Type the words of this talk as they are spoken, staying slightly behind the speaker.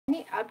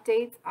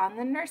updates on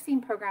the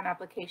nursing program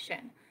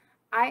application.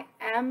 I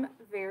am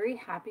very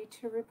happy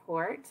to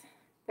report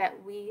that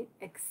we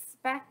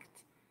expect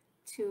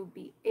to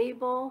be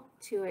able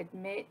to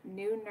admit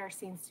new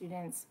nursing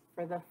students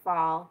for the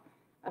fall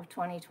of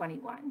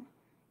 2021.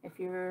 If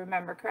you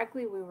remember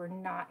correctly, we were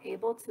not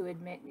able to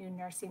admit new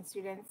nursing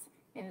students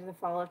into the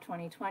fall of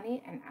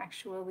 2020, and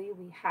actually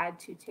we had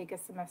to take a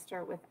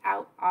semester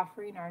without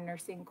offering our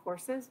nursing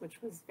courses,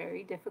 which was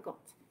very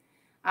difficult.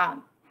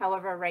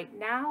 However, right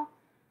now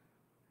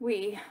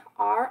we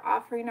are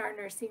offering our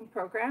nursing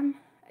program.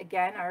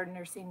 Again, our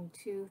nursing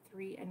 2,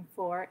 3, and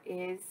 4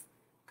 is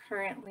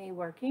currently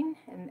working,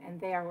 and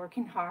they are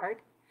working hard.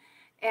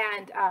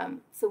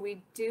 And so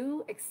we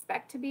do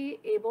expect to be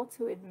able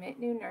to admit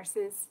new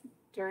nurses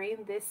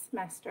during this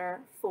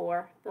semester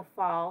for the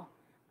fall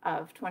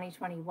of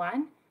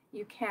 2021.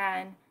 You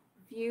can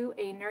view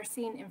a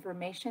nursing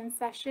information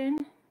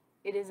session.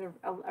 It is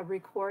a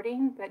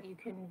recording that you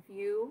can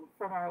view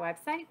from our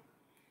website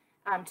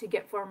to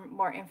get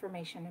more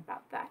information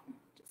about that.